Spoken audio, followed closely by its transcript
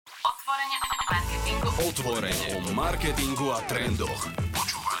Otvorenie o marketingu a trendoch.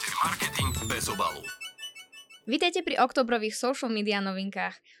 Počúvate Marketing bez obalu. Vítajte pri októbrových social media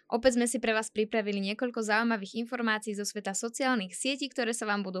novinkách. Opäť sme si pre vás pripravili niekoľko zaujímavých informácií zo sveta sociálnych sietí, ktoré sa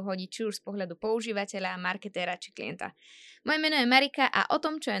vám budú hodiť či už z pohľadu používateľa, marketéra či klienta. Moje meno je Marika a o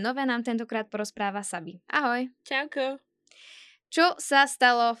tom, čo je nové, nám tentokrát porozpráva Sabi. Ahoj. Čauko. Čo sa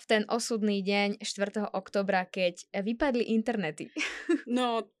stalo v ten osudný deň 4. októbra, keď vypadli internety?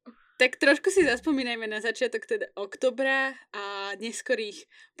 No, tak trošku si zaspomínajme na začiatok teda októbra a neskorých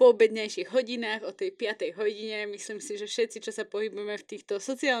poobednejších hodinách o tej 5. hodine. Myslím si, že všetci, čo sa pohybujeme v týchto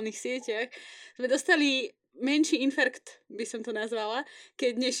sociálnych sieťach, sme dostali menší infarkt, by som to nazvala,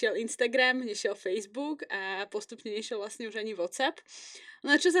 keď nešiel Instagram, nešiel Facebook a postupne nešiel vlastne už ani WhatsApp. No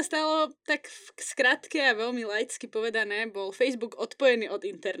a čo sa stalo, tak v skratke a veľmi laicky povedané, bol Facebook odpojený od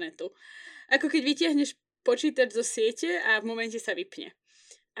internetu. Ako keď vytiahneš počítač zo siete a v momente sa vypne.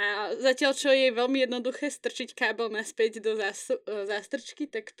 A zatiaľ, čo je veľmi jednoduché strčiť kábel naspäť do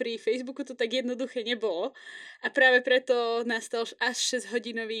zástrčky, tak pri Facebooku to tak jednoduché nebolo. A práve preto nastal až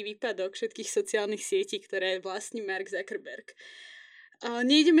 6-hodinový výpadok všetkých sociálnych sietí, ktoré vlastní Mark Zuckerberg.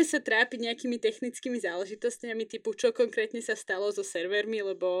 Nejdeme sa trápiť nejakými technickými záležitostiami typu, čo konkrétne sa stalo so servermi,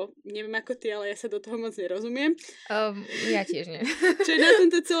 lebo neviem ako ty, ale ja sa do toho moc nerozumiem. Ja tiež nie. Čo je na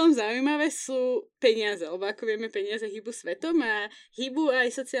tomto celom zaujímavé sú peniaze, lebo ako vieme, peniaze hýbu svetom a hýbu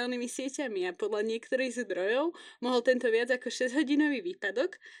aj sociálnymi sieťami a podľa niektorých zdrojov mohol tento viac ako 6-hodinový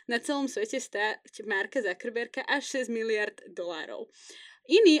výpadok na celom svete stáť Marka Zuckerberga až 6 miliard dolárov.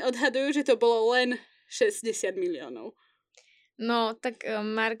 Iní odhadujú, že to bolo len 60 miliónov. No, tak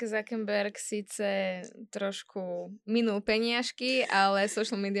Mark Zuckerberg síce trošku minul peniažky, ale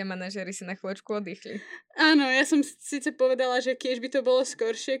social media manažeri si na chvíľočku oddychli. Áno, ja som síce povedala, že keď by to bolo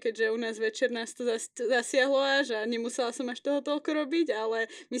skoršie, keďže u nás večer nás to zasiahlo až a nemusela som až toho toľko robiť, ale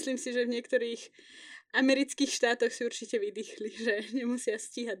myslím si, že v niektorých amerických štátoch si určite vydýchli, že nemusia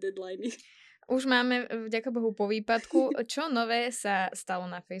stíhať deadliny. Už máme, vďaka Bohu, po výpadku. Čo nové sa stalo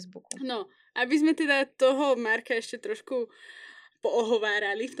na Facebooku? No, aby sme teda toho Marka ešte trošku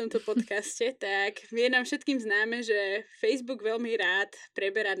poohovárali v tomto podcaste, tak je nám všetkým známe, že Facebook veľmi rád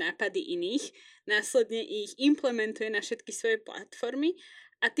preberá nápady iných, následne ich implementuje na všetky svoje platformy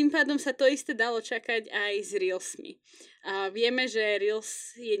a tým pádom sa to isté dalo čakať aj s Reelsmi. A vieme, že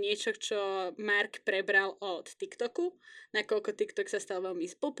Reels je niečo, čo Mark prebral od TikToku. Nakoľko TikTok sa stal veľmi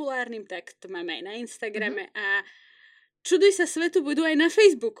populárnym, tak to máme aj na Instagrame a čuduj sa svetu, budú aj na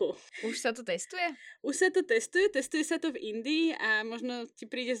Facebooku. Už sa to testuje? Už sa to testuje sa to v Indii a možno ti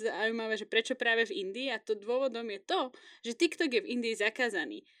príde zaujímavé, že prečo práve v Indii a to dôvodom je to, že TikTok je v Indii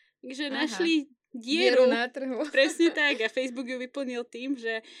zakázaný. Takže našli dieru na trhu. Presne tak a Facebook ju vyplnil tým,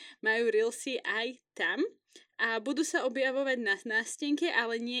 že majú Reelsy aj tam a budú sa objavovať na nástenke,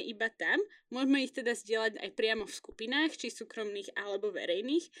 ale nie iba tam. Môžeme ich teda zdieľať aj priamo v skupinách, či súkromných alebo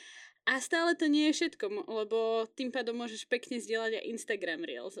verejných. A stále to nie je všetko, lebo tým pádom môžeš pekne zdieľať aj Instagram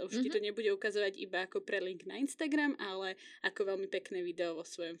Reels. Už ti to nebude ukazovať iba ako prelink na Instagram, ale ako veľmi pekné video vo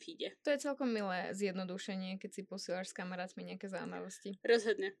svojom feede. To je celkom milé zjednodušenie, keď si posielaš s kamarátmi nejaké zaujímavosti.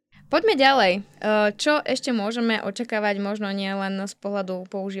 Rozhodne. Poďme ďalej. Čo ešte môžeme očakávať možno nie len z pohľadu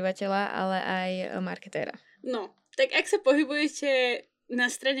používateľa, ale aj marketéra? No, tak ak sa pohybujete na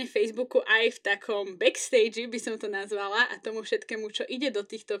strane Facebooku aj v takom backstage, by som to nazvala, a tomu všetkému, čo ide do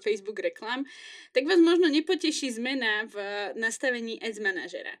týchto Facebook reklám, tak vás možno nepoteší zmena v nastavení Ads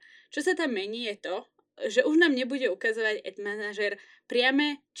manažera. Čo sa tam mení je to, že už nám nebude ukazovať Ad manažer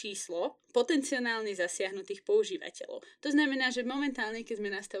priame číslo potenciálne zasiahnutých používateľov. To znamená, že momentálne, keď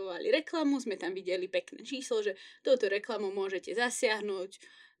sme nastavovali reklamu, sme tam videli pekné číslo, že touto reklamu môžete zasiahnuť,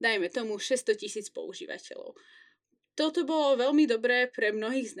 dajme tomu 600 000 používateľov. Toto bolo veľmi dobré pre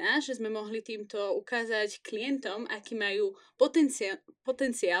mnohých z nás, že sme mohli týmto ukázať klientom, aký majú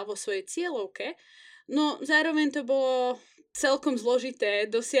potenciál vo svojej cieľovke, no zároveň to bolo celkom zložité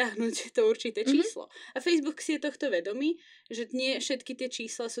dosiahnuť to určité číslo. A Facebook si je tohto vedomý, že nie všetky tie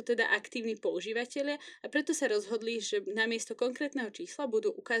čísla sú teda aktívni používateľia a preto sa rozhodli, že namiesto konkrétneho čísla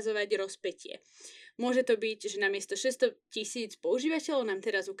budú ukazovať rozpätie. Môže to byť, že namiesto 600 000 používateľov nám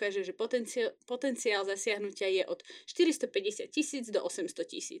teraz ukáže, že potenciál zasiahnutia je od 450 000 do 800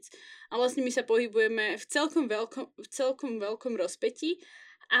 000. A vlastne my sa pohybujeme v celkom veľkom rozpätí,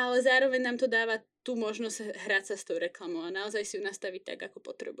 ale zároveň nám to dáva tú možnosť hrať sa s tou reklamou a naozaj si ju nastaviť tak, ako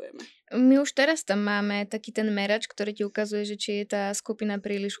potrebujeme. My už teraz tam máme taký ten merač, ktorý ti ukazuje, že či je tá skupina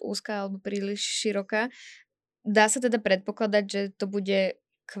príliš úzka alebo príliš široká. Dá sa teda predpokladať, že to bude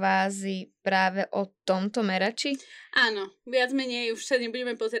kvázi práve o tomto merači? Áno, viac menej už sa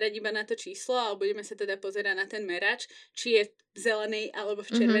nebudeme pozerať iba na to číslo, ale budeme sa teda pozerať na ten merač, či je v zelenej alebo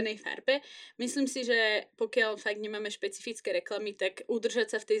v červenej farbe. Myslím si, že pokiaľ fakt nemáme špecifické reklamy, tak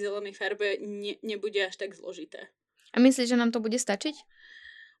udržať sa v tej zelenej farbe nebude až tak zložité. A myslíš, že nám to bude stačiť?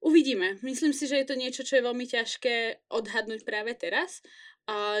 Uvidíme. Myslím si, že je to niečo, čo je veľmi ťažké odhadnúť práve teraz.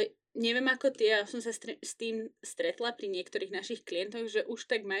 Neviem ako ty, ja som sa s tým stretla pri niektorých našich klientoch, že už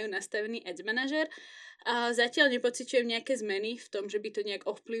tak majú nastavený ads manažer. Zatiaľ nepociťujem nejaké zmeny v tom, že by to nejak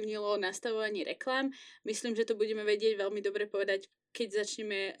ovplyvnilo nastavovanie reklám. Myslím, že to budeme vedieť veľmi dobre povedať, keď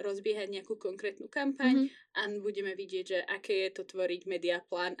začneme rozbiehať nejakú konkrétnu kampaň a budeme vidieť, že aké je to tvoriť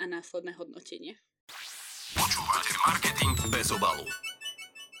mediaplán a následné hodnotenie. Počúvate marketing bez obalu.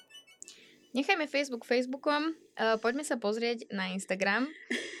 Nechajme Facebook Facebookom, poďme sa pozrieť na Instagram.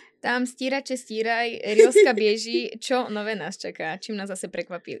 Tam stírače stíraj, Reelska beží, čo nové nás čaká, čím nás zase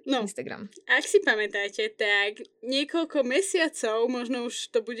prekvapí Instagram. Ak si pamätáte, tak niekoľko mesiacov, možno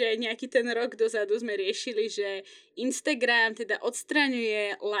už to bude aj nejaký ten rok dozadu, sme riešili, že Instagram teda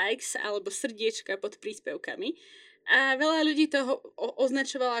odstraňuje likes alebo srdiečka pod príspevkami. A veľa ľudí toho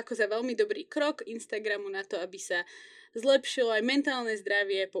označovalo ako za veľmi dobrý krok Instagramu na to, aby sa zlepšilo aj mentálne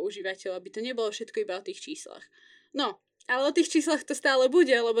zdravie používateľov, aby to nebolo všetko iba o tých číslach. No, ale o tých číslach to stále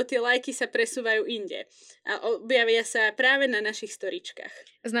bude, lebo tie lajky sa presúvajú inde. A objavia sa práve na našich storičkách.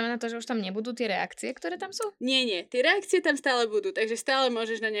 Znamená to, že už tam nebudú tie reakcie, ktoré tam sú? Nie, tie reakcie tam stále budú, takže stále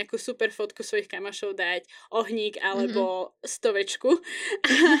môžeš na nejakú super fotku svojich kamošov dať ohník alebo stovečku,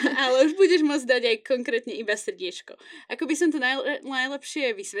 ale už budeš môcť dať aj konkrétne iba srdiečko. Ako by som to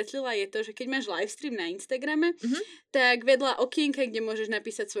najlepšie vysvetlila je to, že keď máš livestream na Instagrame, tak vedľa okienka, kde môžeš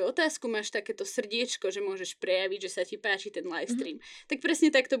napísať svoju otázku, máš takéto srdiečko, že môžeš prejaviť, že sa ti páči ten livestream. Tak presne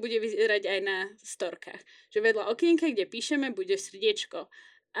tak to bude vyzerať aj na storkách. Že vedľa okienka, kde píšeme, bude srdiečko.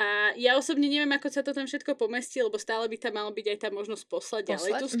 A ja osobne neviem, ako sa to tam všetko pomestí, lebo stále by tam mala byť aj tá možnosť poslať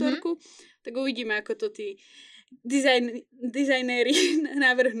ďalej tú storku. Tak uvidíme, ako to tí dizajnéri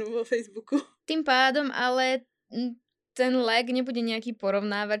navrhnú vo Facebooku. Tým pádom ale ten like nebude nejaký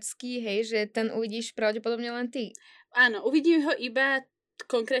porovnávačský, hej, že ten uvidíš pravdepodobne len ty. Áno, uvidí ho iba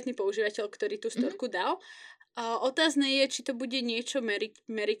konkrétny používateľ, ktorý tú storku dal. Otázne je, či to bude niečo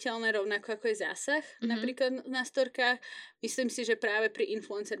meriteľné rovnako ako je zásah, napríklad na storkách. Myslím si, že práve pri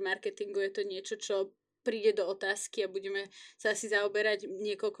influencer marketingu je to niečo, čo príde do otázky a budeme sa asi zaoberať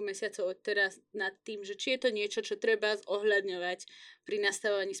niekoľko mesiacov teraz nad tým, že či je to niečo, čo treba zohľadňovať pri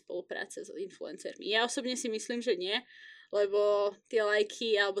nastavovaní spolupráce s influencermi. Ja osobne si myslím, že nie, lebo tie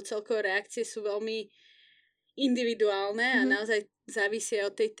lajky alebo celkové reakcie sú veľmi individuálne a naozaj závisia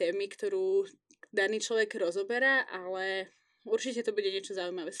od tej témy, ktorú daný človek rozoberá, ale určite to bude niečo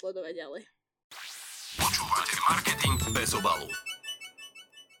zaujímavé sledovať ďalej. Počúvate marketing bez obalu.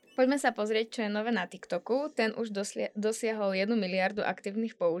 Poďme sa pozrieť, čo je nové na TikToku. Ten už dosiahol 1 miliardu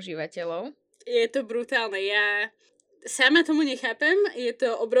aktívnych používateľov. Je to brutálne. Ja sama tomu nechápem. Je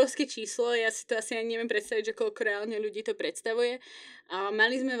to obrovské číslo. Ja si to asi ani neviem predstaviť, že koľko reálne ľudí to predstavuje. A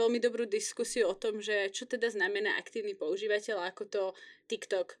mali sme veľmi dobrú diskusiu o tom, že čo teda znamená aktívny používateľ, ako to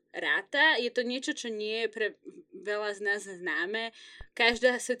TikTok ráta. Je to niečo, čo nie je pre veľa z nás známe.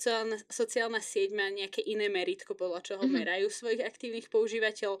 Každá sociálna sieť má nejaké iné meritko, podľa čoho merajú svojich aktívnych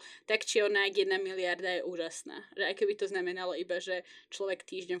používateľov. Tak či onak 1 miliarda je úžasná. Že aj keby to znamenalo iba, že človek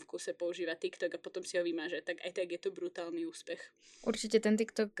týždeň v kuse používa TikTok a potom si ho vymaže, tak aj tak je to brutálny úspech. Určite ten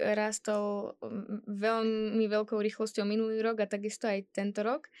TikTok rástol veľmi veľkou rýchlosťou minulý rok a takisto aj tento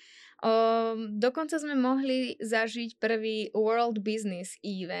rok. Dokonca sme mohli zažiť prvý World Business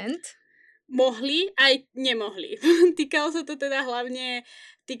Event. Mohli, aj nemohli. Týkalo sa to teda hlavne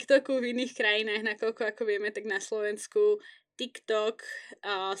TikToku v iných krajinách, nakoľko ako vieme, tak na Slovensku TikTok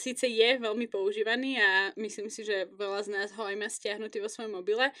síce je veľmi používaný a myslím si, že veľa z nás ho aj má stiahnutý vo svojom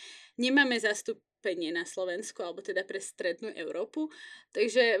mobile. Nemáme zastúpenie na Slovensku, alebo teda pre strednú Európu,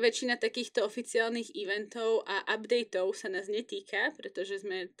 takže väčšina takýchto oficiálnych eventov a updateov sa nás netýka, pretože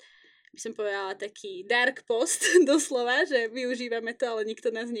sme, by som povedala, taký dark post doslova, že využívame to, ale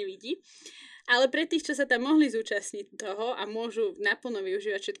nikto nás nevidí. Ale pre tých, čo sa tam mohli zúčastniť toho a môžu naplno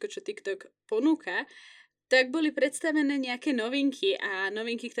využívať všetko, čo TikTok ponúka, tak boli predstavené nejaké novinky a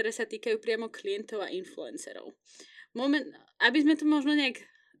novinky, ktoré sa týkajú priamo klientov a influencerov. Aby sme to možno nejak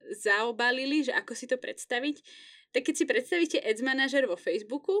zaobalili, že ako si to predstaviť, Tak keď si predstavíte Ads Manager vo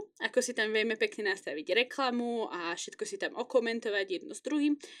Facebooku, ako si tam vieme pekne nastaviť reklamu a všetko si tam okomentovať jedno s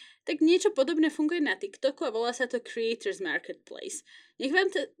druhým, tak niečo podobné funguje na TikToku a volá sa to Creators Marketplace.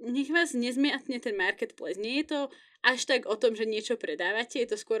 Nech vás nezmiatne ten marketplace. Nie je to až tak o tom, že niečo predávate,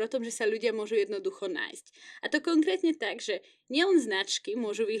 je to skôr o tom, že sa ľudia môžu jednoducho nájsť. A to konkrétne tak, že nielen značky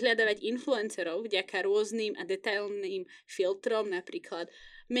môžu vyhľadávať influencerov vďaka rôznym a detailným filtrom, napríklad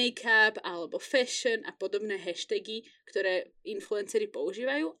make-up alebo fashion a podobné hashtagy, ktoré influenceri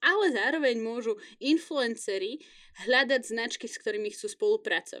používajú, ale zároveň môžu influenceri hľadať značky, s ktorými chcú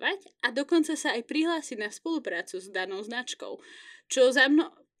spolupracovať a dokonca sa aj prihlásiť na spoluprácu s danou značkou. Čo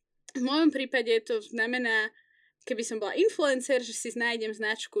v mojom prípade to znamená, keby som bola influencer, že si nájdem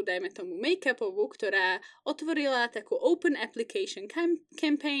značku, dajme tomu make-upovú, ktorá otvorila takú open application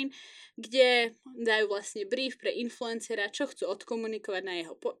campaign, kde dajú vlastne brief pre influencera, čo chcú odkomunikovať na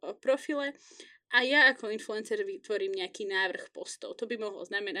jeho profile a ja ako influencer vytvorím nejaký návrh postov. To by mohlo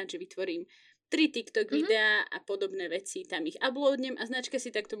znamenať, že vytvorím 3 TikTok videá a podobné veci, tam ich uploadnem a značka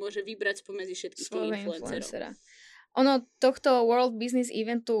si takto môže vybrať spomedzi všetkých tých influencerov. Ono, tohto World Business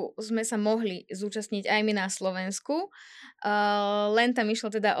Eventu sme sa mohli zúčastniť aj my na Slovensku. Len tam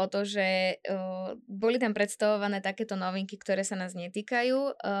išlo teda o to, že boli tam predstavované takéto novinky, ktoré sa nás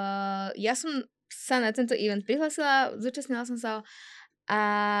netýkajú. Ja som sa na tento event prihlásila, zúčastnila som sa a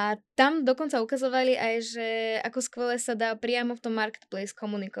tam dokonca ukazovali aj, že ako skvelé sa dá priamo v tom marketplace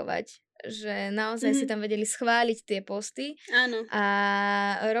komunikovať. Že naozaj si tam vedeli schváliť tie posty. Áno. A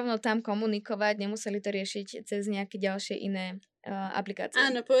rovno tam komunikovať, nemuseli to riešiť cez nejaké ďalšie iné aplikácie.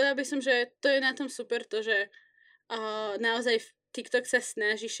 Áno, povedala by som, že to je na tom super to, že naozaj TikTok sa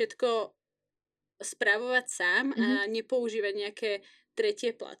snaží všetko spravovať sám a nepoužívať nejaké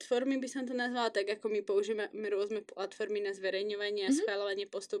tretie platformy, by som to nazvala, tak ako my používame rôzne platformy na zverejňovanie a schváľovanie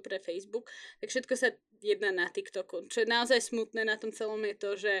postov pre Facebook, tak všetko sa jedná na TikToku. Čo je naozaj smutné na tom celom je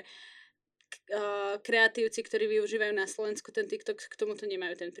to, že kreatívci, ktorí využívajú na Slovensku ten TikTok, k tomuto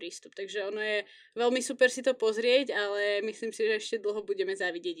nemajú ten prístup. Takže ono je veľmi super si to pozrieť, ale myslím si, že ešte dlho budeme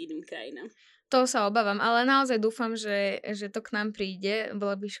závidieť iným krajinám. To sa obávam, ale naozaj dúfam, že to k nám príde.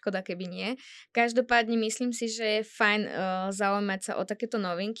 Bolo by škoda, keby nie. Každopádne myslím si, že je fajn zaujímať sa o takéto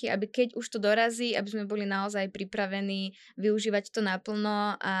novinky, aby keď už to dorazí, aby sme boli naozaj pripravení využívať to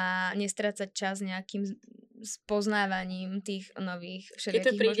naplno a nestrácať čas nejakým spoznávaním tých nových všelijakých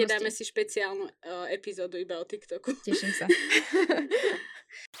možností. Keď to príde, dáme si špeciálnu epizódu iba o TikToku. Teším sa.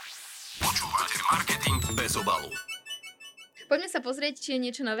 Počúvate Marketing bez obalu. Poďme sa pozrieť, či je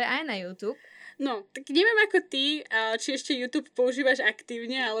niečo nové aj na YouTube. No, tak neviem ako ty, či ešte YouTube používaš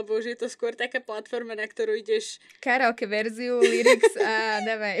aktívne, alebo že je to skôr taká platforma, na ktorú ideš... Karaoke verziu, lyrics a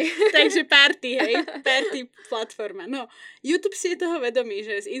dávaj. Takže party, hej? Party platforma. No, YouTube si je toho vedomý,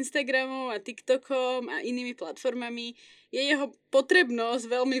 že s Instagramom a TikTokom a inými platformami je jeho potrebnosť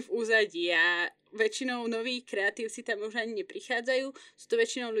veľmi v úzadí a väčšinou noví kreatívci tam už ani neprichádzajú. Sú to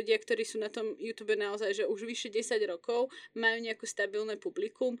väčšinou ľudia, ktorí sú na tom YouTube naozaj, že už vyše 10 rokov majú nejaké stabilné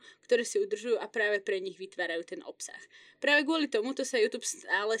publikum, ktoré si udržujú a práve pre nich vytvárajú ten obsah. Práve kvôli tomuto sa YouTube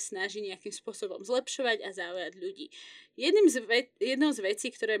stále snaží nejakým spôsobom zlepšovať a zaujať ľudí. Jednou z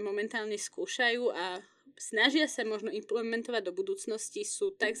vecí, ktoré momentálne skúšajú a snažia sa možno implementovať do budúcnosti,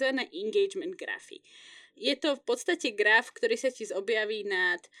 sú tzv. Engagement grafy. Je to v podstate graf, ktorý sa ti objaví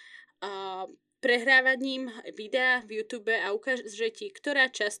nad prehrávaním videa v YouTube a ukáže ti,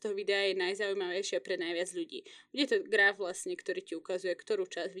 ktorá časť toho videa je najzaujímavejšia pre najviac ľudí. Bude to graf vlastne, ktorý ti ukazuje, ktorú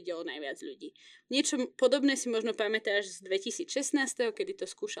časť videlo najviac ľudí. Niečo podobné si možno pamätáš z 2016, kedy to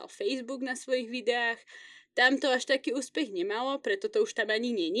skúšal Facebook na svojich videách. Tam to až taký úspech nemalo, preto to už tam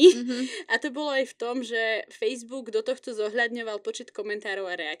ani není. A to bolo aj v tom, že Facebook do tohto zohľadňoval počet komentárov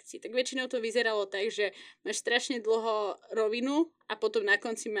a reakcií. Tak väčšinou to vyzeralo tak, že máš strašne dlho rovinu a potom na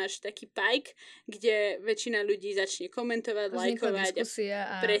konci máš taký pike, kde väčšina ľudí začne komentovať, lajkovať.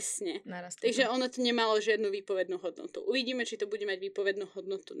 A presne. Takže ono to nemalo žiadnu výpovednú hodnotu. Uvidíme, či to bude mať výpovednú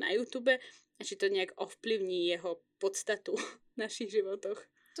hodnotu na YouTube a či to nejak ovplyvní jeho podstatu v našich životoch.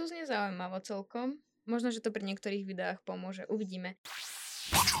 To znie zaujímavo celkom. Možno, že to pri niektorých videách pomôže. Uvidíme.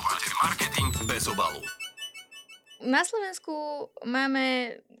 Počúvate Marketing bez obalu. Na Slovensku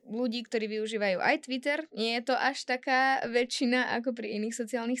máme ľudí, ktorí využívajú aj Twitter. Nie je to až taká väčšina ako pri iných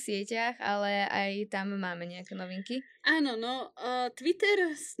sociálnych sieťach, ale aj tam máme nejaké novinky. Áno, no,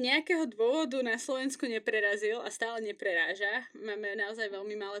 Twitter z nejakého dôvodu na Slovensku neprerazil a stále nepreráža. Máme naozaj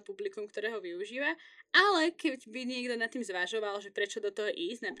veľmi malé publikum, ktoré ho využíva, ale keď by niekto nad tým zvažoval, že prečo do toho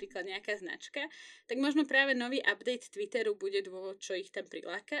ísť, napríklad nejaká značka, tak možno práve nový update Twitteru bude dôvod, čo ich tam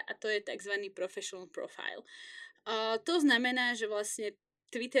priláka, a to je tzv. Professional profile. To znamená, že vlastne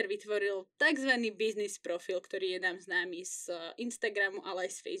Twitter vytvoril tzv. Business profil, ktorý je nám známy z Instagramu, ale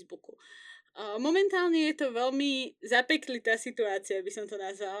aj z Facebooku. Momentálne je to veľmi zapeklitá situácia, by som to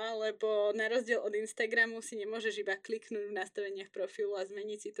nazvala, lebo na rozdiel od Instagramu si nemôžeš iba kliknúť v nastaveniach profilu a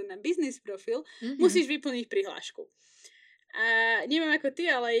zmeniť si to na business profil, musíš vyplniť prihlášku. A neviem ako ty,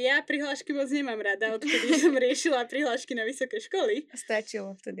 ale ja prihlášky moc nemám rada, odkedy som riešila prihlášky na vysoké školy.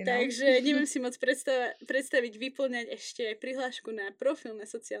 Stačilo vtedy, no. Takže neviem si moc predstaviť vyplňať ešte prihlášku na profil na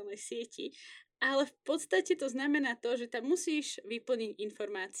sociálnej sieti, ale v podstate to znamená to, že tam musíš vyplniť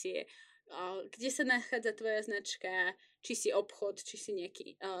informácie, kde sa nachádza tvoja značka, či si obchod, či si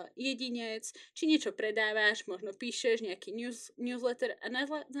nejaký jedinec, či niečo predávaš, možno píšeš nejaký newsletter a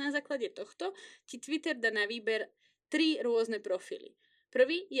na základe tohto ti Twitter dá na výber 3 rôzne profily.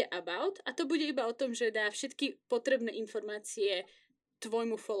 Prvý je About a to bude iba o tom, že dá všetky potrebné informácie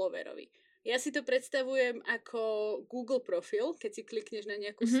tvojmu followerovi. Ja si to predstavujem ako Google profil, keď si klikneš na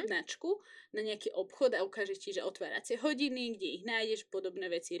nejakú značku, na nejaký obchod a ukáže ti, že otváracie hodiny, kde ich nájdeš, podobné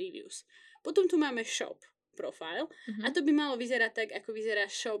veci, reviews. Potom tu máme shop profile a to by malo vyzerať tak, ako vyzerá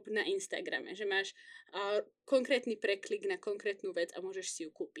shop na Instagrame, že máš konkrétny preklik na konkrétnu vec a môžeš si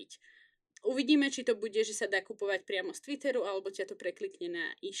ju kúpiť. Uvidíme, či to bude, že sa dá kupovať priamo z Twitteru, alebo ťa to preklikne na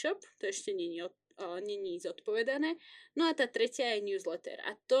e-shop. To ešte není zodpovedané. No a tá tretia je newsletter.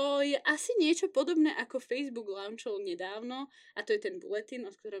 A to je asi niečo podobné, ako Facebook launchol nedávno. A to je ten bulletin,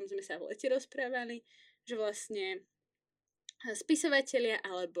 o ktorom sme sa v lete rozprávali. Že vlastne spisovatelia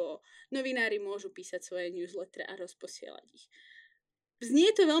alebo novinári môžu písať svoje newslettere a rozposielať ich.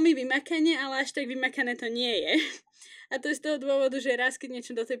 Znie to veľmi vymakane, ale až tak vymakané to nie je. A to je z toho dôvodu, že raz, keď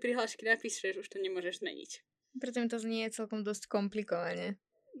niečo do tej prihlášky napíšeš, už to nemôžeš zmeniť. Preto mi to znie celkom dosť komplikovane.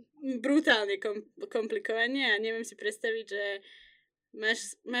 Brutálne komplikovane a neviem si predstaviť, že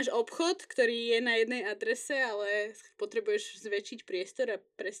máš obchod, ktorý je na jednej adrese, ale potrebuješ zväčšiť priestor a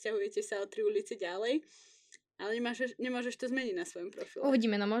presťahujete sa o 3 ulice ďalej. Ale nemôžeš to zmeniť na svojom profile.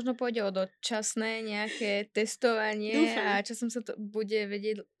 Uvidíme, no možno pôjde o dočasné nejaké testovanie. Dúfam. A časom sa to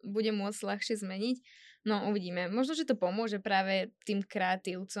bude môcť ľahšie zmeniť. No uvidíme. Možno, že to pomôže práve tým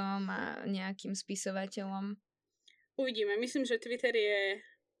kreatívcom a nejakým spisovateľom. Uvidíme. Myslím, že Twitter je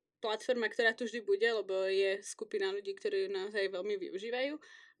platforma, ktorá tu vždy bude, lebo je skupina ľudí, ktorí ju naozaj veľmi využívajú.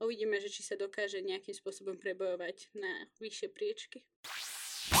 A uvidíme, že či sa dokáže nejakým spôsobom prebojovať na vyššie priečky.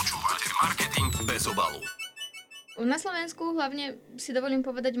 Počúvate marketing bez obalu. Na Slovensku hlavne si dovolím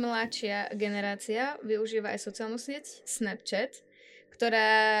povedať mladšia generácia využíva aj sociálnu sieť Snapchat,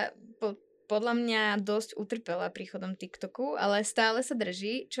 ktorá podľa mňa dosť utrpela príchodom TikToku, ale stále sa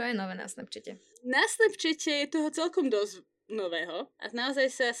drží. Čo je nové na Snapchate? Na Snapchate je toho celkom dosť nového a naozaj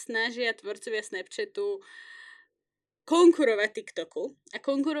sa snažia tvorcovia Snapchatu konkurovať TikToku a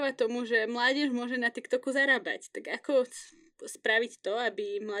konkurovať tomu, že mládež môže na TikToku zarábať. Tak ako spraviť to,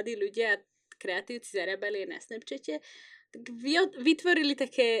 aby mladí ľudia kreatívci zarábali aj na Snapchate, tak vytvorili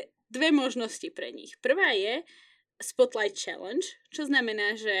také 2 možnosti pre nich. Prvá je Spotlight Challenge, čo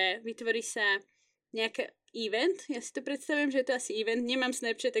znamená, že vytvorí sa nejaký event. Ja si to predstavujem, že je to asi event. Nemám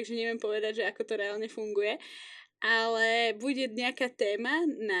Snapchat, takže neviem povedať, že ako to reálne funguje. Ale bude nejaká téma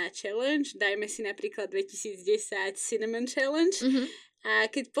na challenge. Dajme si napríklad 2010 Cinnamon Challenge. A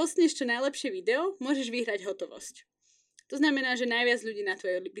keď postneš čo najlepšie video, môžeš vyhrať hotovosť. To znamená, že najviac ľudí na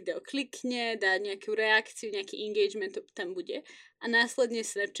tvoje video klikne, dá nejakú reakciu, nejaký engagement tam bude a následne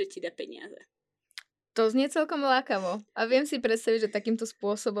Snapchat ti dá peniaze. To znie celkom lákavo. A viem si predstaviť, že takýmto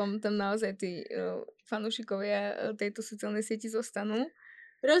spôsobom tam naozaj tí fanúšikovia tejto sociálnej sieti zostanú.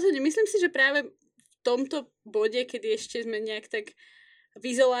 Rozhodne. Myslím si, že práve v tomto bode, kedy ešte sme nejak tak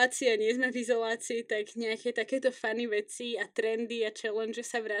v izolácii a nie sme v izolácii, tak nejaké takéto funny veci a trendy a challenge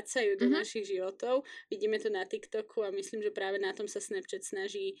sa vracajú do našich životov. Vidíme to na TikToku a myslím, že práve na tom sa Snapchat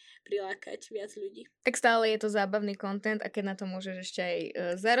snaží prilákať viac ľudí. Tak stále je to zábavný content a keď na to môžeš ešte aj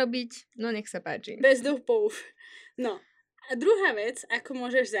zarobiť, no nech sa páči. Bez dopov. No. A druhá vec, ako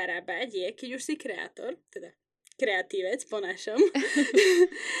môžeš zarábať, je, keď už si kreator, teda kreatívec po našom,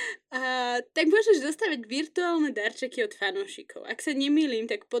 tak môžeš dostávať virtuálne darčeky od fanúšikov. Ak sa nemýlim,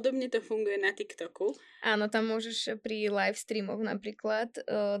 tak podobne to funguje na TikToku. Áno, tam môžeš pri live streamoch napríklad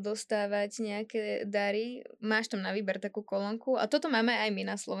dostávať nejaké dary. Máš tam na výber takú kolónku a toto máme aj my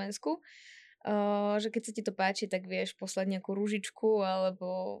na Slovensku, že keď sa ti to páči, tak vieš poslať nejakú rúžičku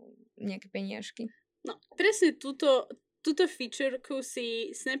alebo nejaké peniažky. No, presne túto featureku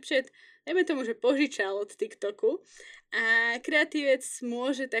si Snapchat, dajme tomu, že požičal od TikToku a kreatívec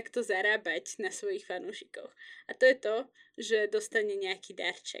môže takto zarábať na svojich fanúšikoch. A to je to, že dostane nejaký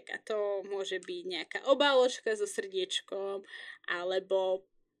darček a to môže byť nejaká obáločka so srdiečkom alebo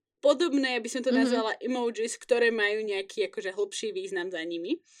podobné, aby som to nazvala emojis, ktoré majú nejaký akože hlbší význam za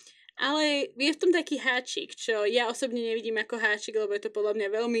nimi. Ale je v tom taký háčik, čo ja osobne nevidím ako háčik, lebo je to podľa mňa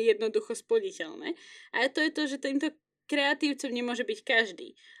veľmi jednoducho splniteľné. A to je to, že týmto kreatívcom nemôže byť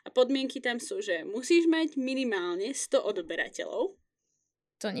každý. A podmienky tam sú, že musíš mať minimálne 100 odberateľov.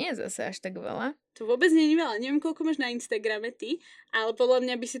 To nie je zase až tak veľa. To vôbec nie je veľa. Neviem, koľko máš na Instagrame ty, ale podľa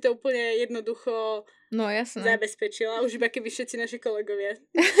mňa by si to úplne jednoducho zabezpečila. Už iba keby všetci naši kolegovia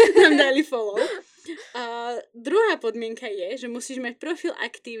nám dali follow. A druhá podmienka je, že musíš mať profil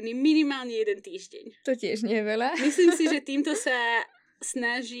aktívny minimálne 1 týždeň. To tiež nie je veľa. Myslím si, že týmto sa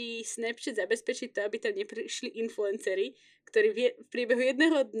snaží Snapchat zabezpečiť to, aby tam neprišli influenceri, ktorí v priebehu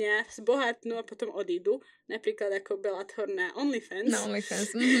jedného dňa zbohatnú a potom odídu. Napríklad ako Bellator na OnlyFans. Na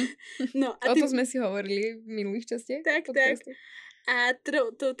OnlyFans. No, a o tom sme si hovorili v minulých častiach. Tak. A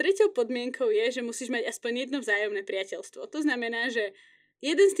tou treťou podmienkou je, že musíš mať aspoň jedno vzájomné priateľstvo. To znamená, že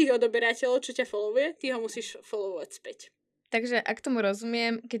jeden z tých odoberateľov, čo ťa followuje, ty ho musíš followovať späť. Takže ak tomu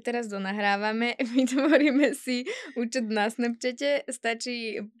rozumiem, keď teraz nahrávame, vytvoríme si účet na Snapchate,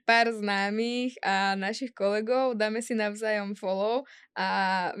 stačí pár známych a našich kolegov, dáme si navzájom follow a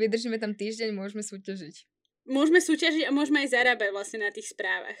vydržíme tam týždeň, môžeme súťažiť. Môžeme súťažiť a môžeme aj zarábať vlastne na tých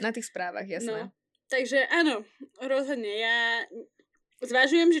správach. Na tých správach, jasné. No, takže áno, rozhodne. Ja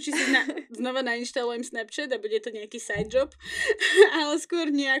zvažujem, že či si znova nainštalujem Snapchat a bude to nejaký side job, ale skôr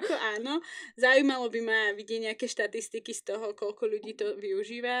nejako áno. Zaujímalo by ma vidieť nejaké štatistiky z toho, koľko ľudí to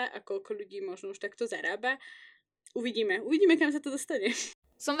využíva a koľko ľudí možno už takto zarába. Uvidíme, kam sa to dostane.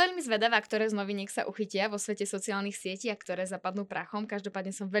 Som veľmi zvedavá, ktoré z noviniek sa uchytia vo svete sociálnych sietí a ktoré zapadnú prachom. Každopádne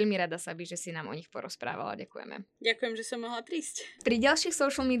som veľmi rada, Sabi, že si nám o nich porozprávala. Ďakujeme. Ďakujem, že som mohla prísť. Pri ďalších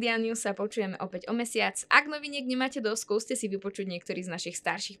social media news sa počujeme opäť o mesiac. Ak noviniek nemáte dosť, skúste si vypočuť niektorý z našich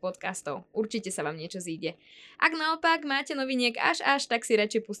starších podcastov. Určite sa vám niečo zíde. Ak naopak máte noviniek až, tak si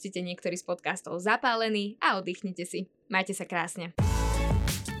radšej pustite niektorý z podcastov zapálený a oddychnite si. Majte sa krásne.